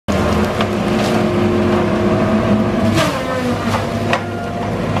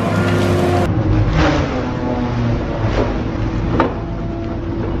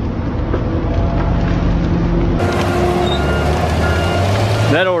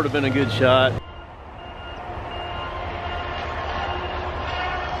That ought to have been a good shot.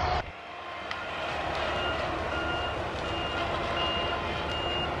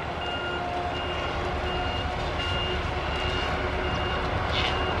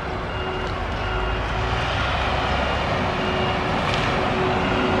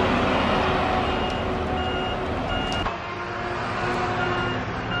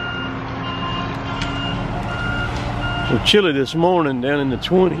 We're chilly this morning, down in the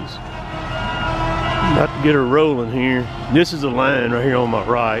 20s. About to get her rolling here. This is the line right here on my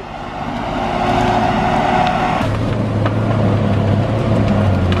right.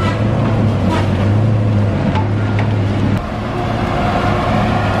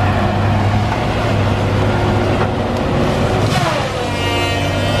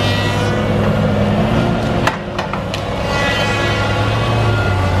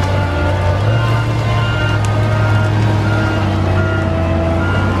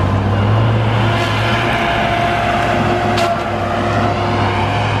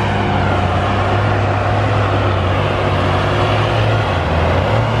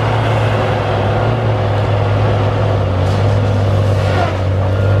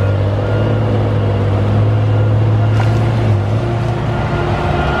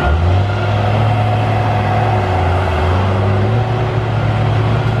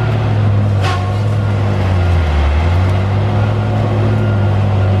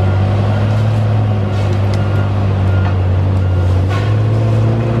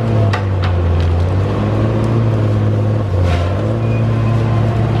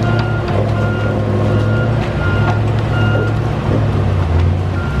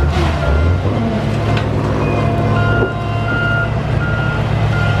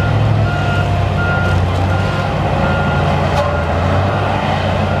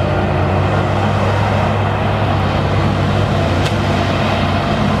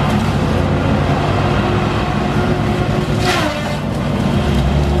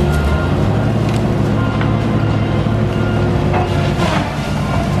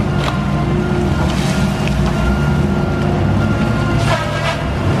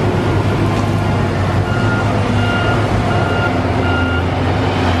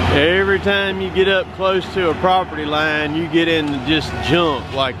 Every time you get up close to a property line, you get into just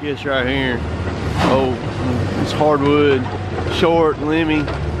junk like this right here. Oh, it's hardwood, short, limby.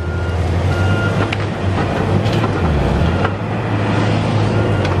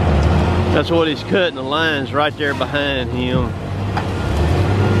 That's what he's cutting, the lines right there behind him.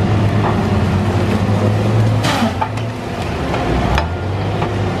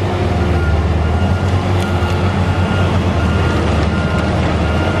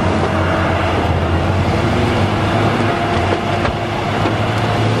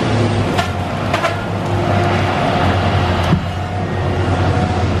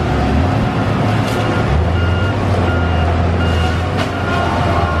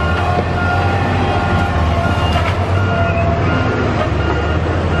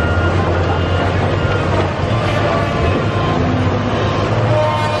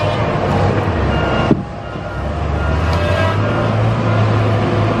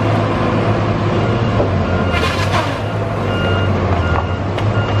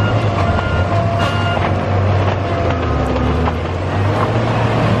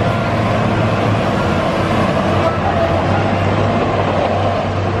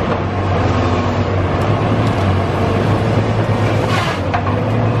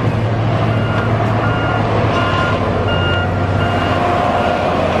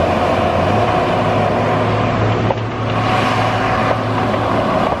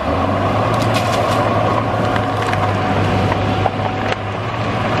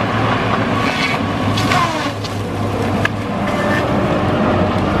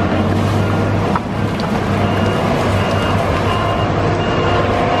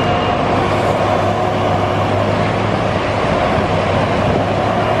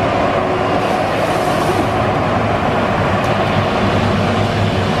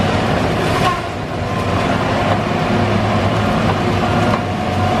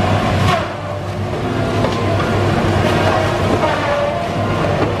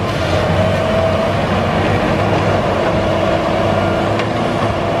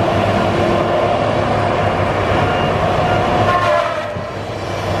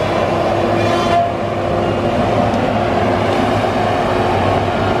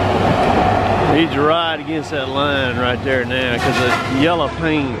 Against that line right there now, because the yellow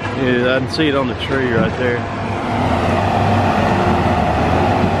paint is, I can see it on the tree right there.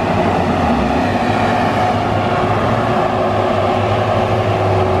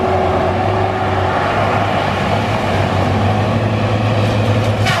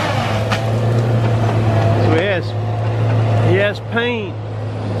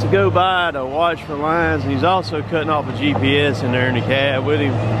 watch for lines, and he's also cutting off a GPS in there in the cab with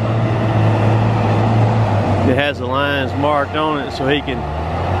him. It has the lines marked on it so he can,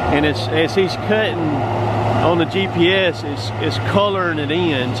 and as he's cutting on the GPS, it's coloring it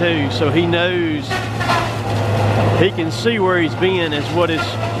in too, so he knows, he can see where he's been as what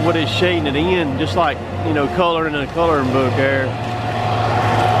is shading it in, just like, you know, coloring in a coloring book there.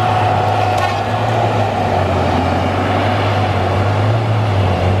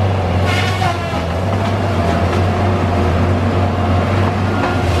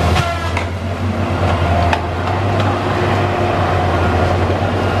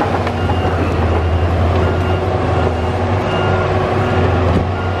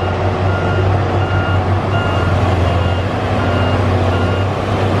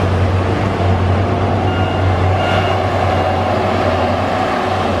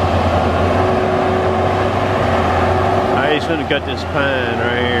 He's gonna cut this pine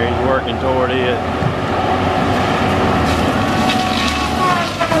right here. He's working toward it.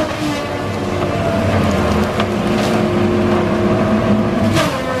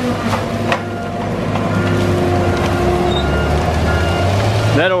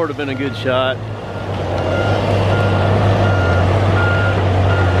 That ought to have been a good shot.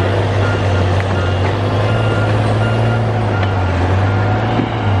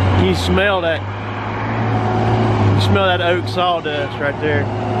 You smell that. Smell that oak sawdust right there.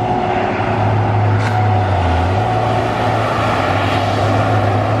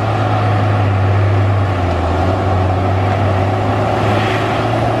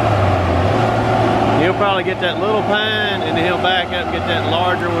 He'll probably get that little pine and then he'll back up and get that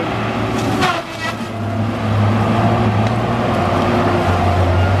larger one.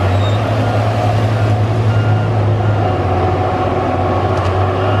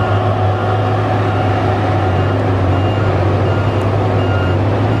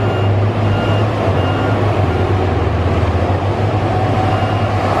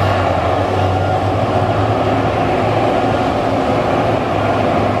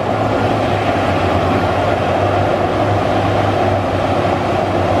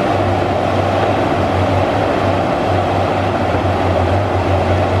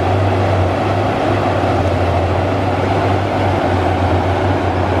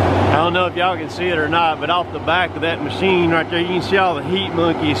 If y'all can see it or not, but off the back of that machine right there, you can see all the heat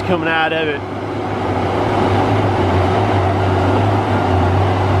monkeys coming out of it.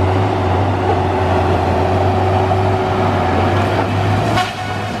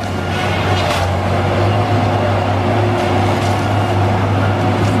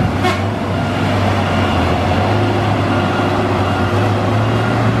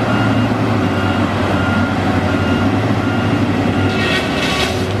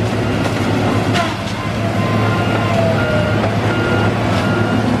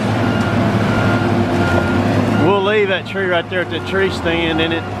 That tree right there at the tree stand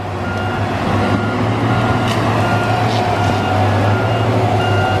in it.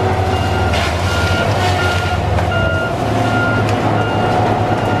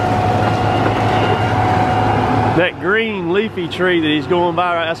 That green leafy tree that he's going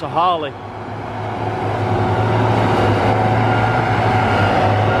by, right, that's a holly.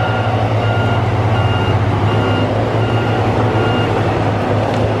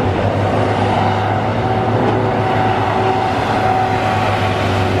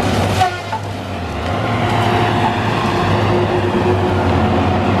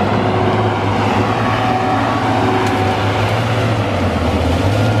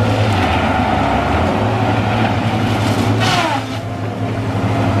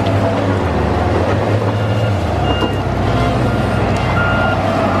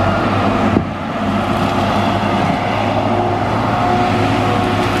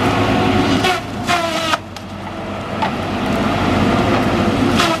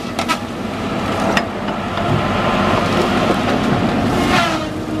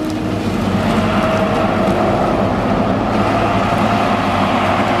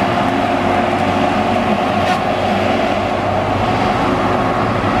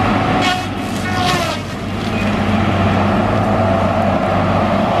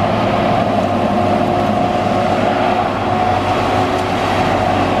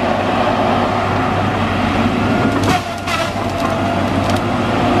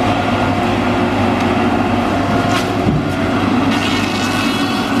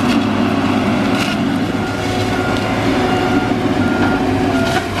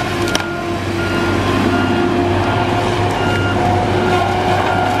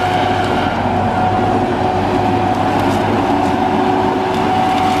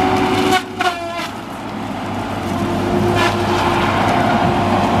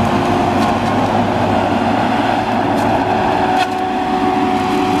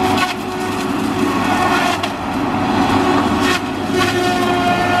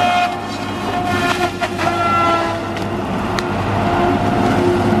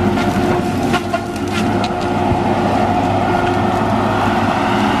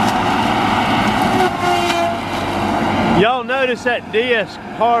 notice that disc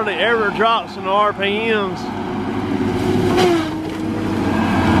hardly ever drops in the RPMs.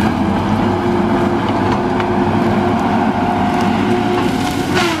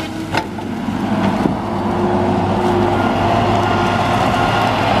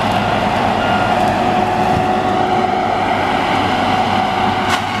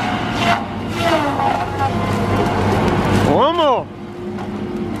 One more.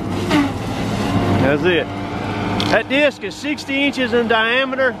 That's it. That disc is 60 inches in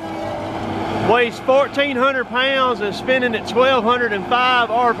diameter, weighs 1,400 pounds, and spinning at 1,205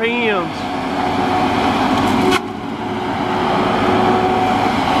 RPMs.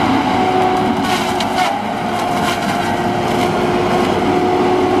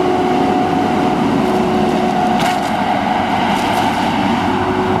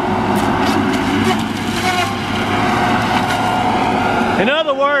 In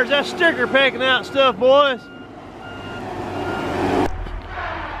other words, that's sticker pecking out stuff, boys.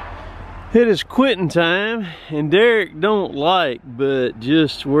 It is quitting time, and Derrick don't like, but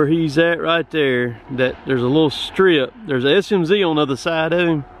just where he's at right there, that there's a little strip. There's a SMZ on the other side of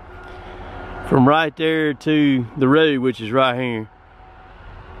him. From right there to the road, which is right here.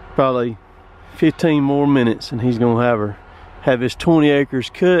 Probably 15 more minutes, and he's gonna have his 20 acres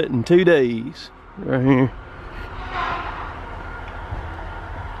cut in 2 days. Right here.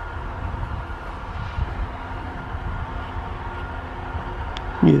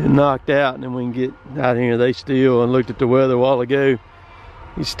 Get it knocked out, and then we can get out here. They still, and looked at the weather a while ago,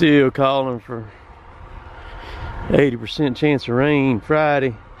 he's still calling for 80% chance of rain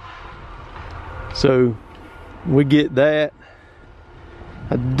Friday. So we get that.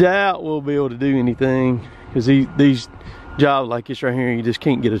 I doubt we'll be able to do anything, because these jobs like this right here, you just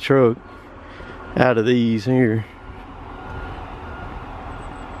can't get a truck out of these here.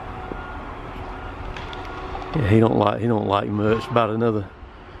 Yeah, he don't like much. About another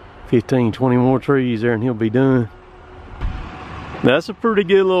 15, 20 more trees there and he'll be done. That's a pretty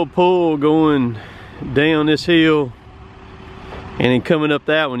good little pull going down this hill, and then coming up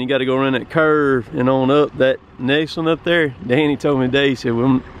that one, you got to go around that curve and on up that next one up there. Danny told me today, he said,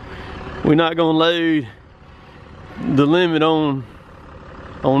 we're not gonna load the limit on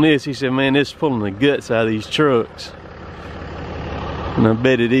this. He said, man, this is pulling the guts out of these trucks. And I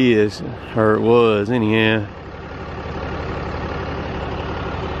bet it is, or it was anyhow.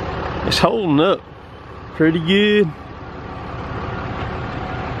 It's holding up pretty good.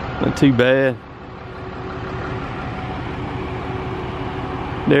 Not too bad.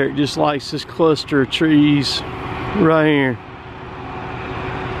 Derrick just likes this cluster of trees right here.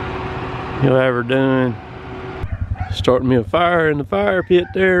 He'll have her done. Starting me a fire in the fire pit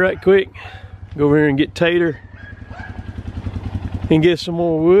there right quick. Go over here and get Tater and get some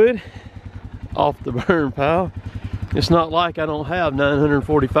more wood off the burn pile. It's not like I don't have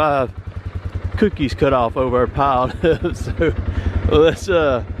 945 cookies cut off over our pile up. So let's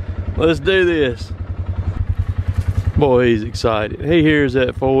do this. Boy, he's excited. He hears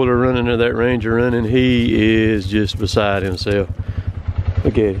that four-wheeler running or that Ranger running, he is just beside himself.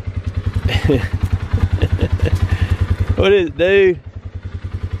 Look at him. What is it, dude?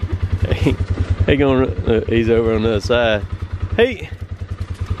 He's over on the other side. Hey,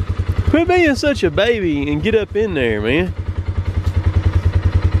 quit being such a baby and get up in there, man.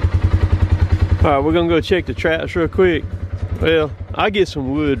 All right, we're gonna go check the traps real quick. Well, I'll get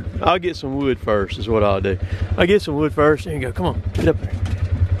some wood. I'll get some wood first is what I'll do. I'll get some wood first. There you go, come on, get up there.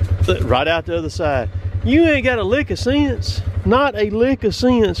 Look, right out the other side. You ain't got a lick of sense. Not a lick of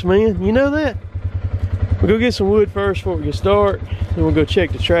sense, man. You know that? We'll go get some wood first before we get started. Then we'll go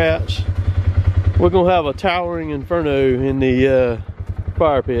check the traps. We're gonna have a towering inferno in the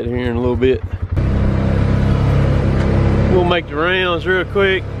fire pit here in a little bit. We'll make the rounds real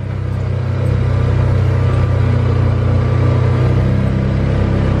quick.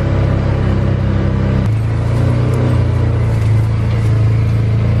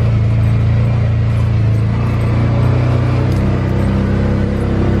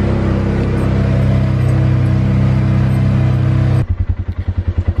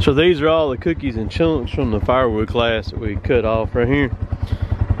 So these are all the cookies and chunks from the firewood class that we cut off right here.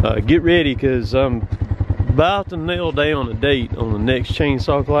 Get ready, because I'm about to nail down a date on the next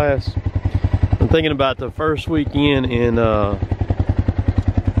chainsaw class. I'm thinking about the first weekend in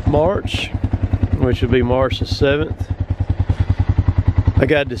March, which would be March the 7th. I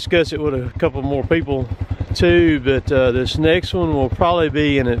got to discuss it with a couple more people too, but this next one will probably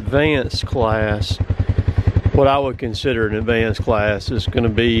be an advanced class. What I would consider an advanced class is going to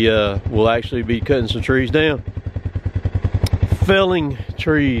be, we'll actually be cutting some trees down. Felling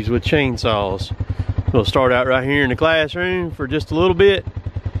trees with chainsaws. We'll start out right here in the classroom for just a little bit,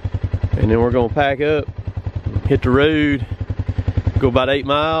 and then we're gonna pack up, hit the road, go about 8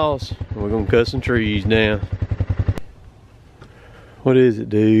 miles, and we're gonna cut some trees down. What is it,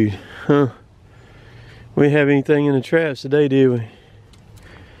 dude? Huh? We didn't have anything in the traps today, did we?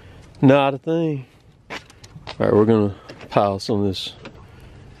 Not a thing. All right, we're gonna pile some of this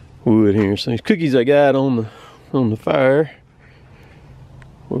wood here. So these cookies I got on the fire,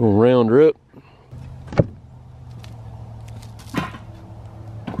 we're gonna round her up.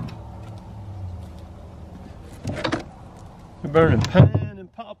 We're burning pine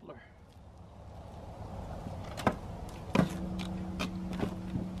and poplar.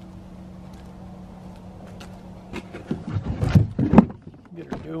 Get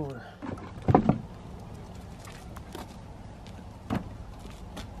her going.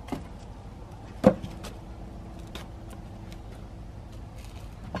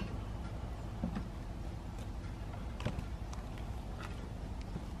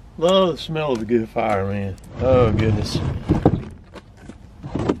 Love the smell of a good fire, man. Oh goodness.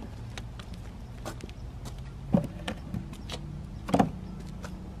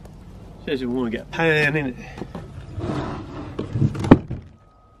 Especially when we got pine in it.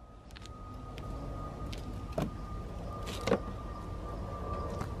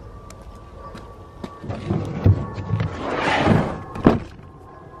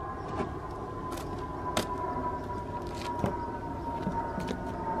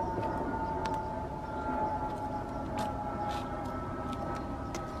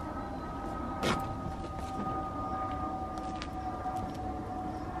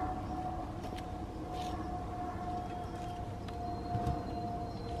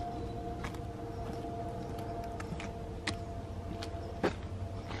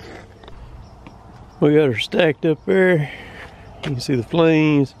 We got her stacked up there. You can see the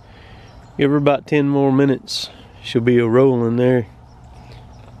flames. Give her about 10 more minutes. She'll be a rolling there.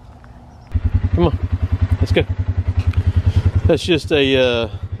 Come on, let's go. That's just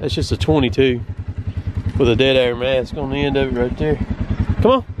a 22 with a dead air mask on the end of it right there.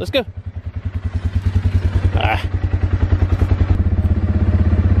 Come on, let's go.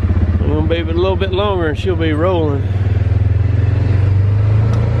 We're gonna be a little bit longer and she'll be rolling.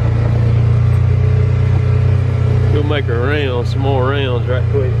 We'll make her round, some more rounds right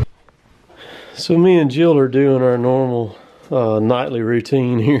quick. So me and Jill are doing our normal nightly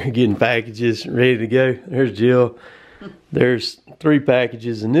routine here, getting packages ready to go. There's Jill. There's 3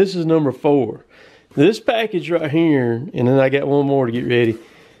 packages, and this is number 4. This package right here, and then I got one more to get ready.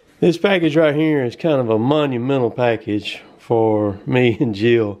 This package right here is kind of a monumental package for me and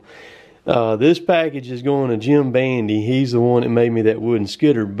Jill. This package is going to Jim Bandy. He's the one that made me that wooden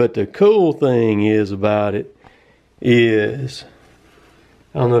skidder. But the cool thing is about it is,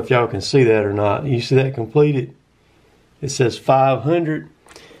 I don't know if y'all can see that or not. You see that completed? It says 500.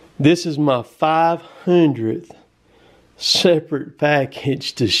 This is my 500th separate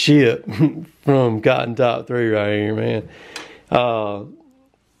package to ship from Cotton Top 3 right here, man.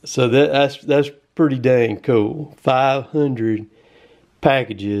 So that's pretty dang cool. 500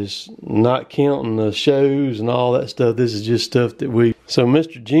 packages, not counting the shows and all that stuff. This is just stuff that we. So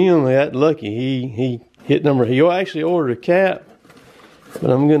Mr. Jim got lucky. He hit number. He actually ordered a cap, but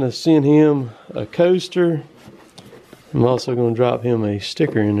I'm gonna send him a coaster. I'm also gonna drop him a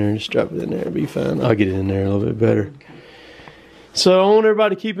sticker in there. Just drop it in there, it'll be fine. I'll get it in there a little bit better. So I want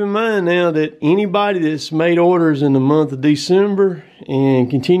everybody to keep in mind now that anybody that's made orders in the month of December and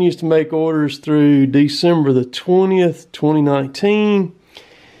continues to make orders through December the 20th, 2019,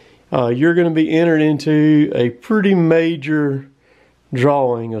 you're going to be entered into a pretty major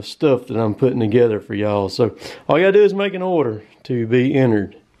drawing of stuff that I'm putting together for y'all. So all you gotta do is make an order to be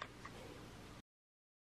entered.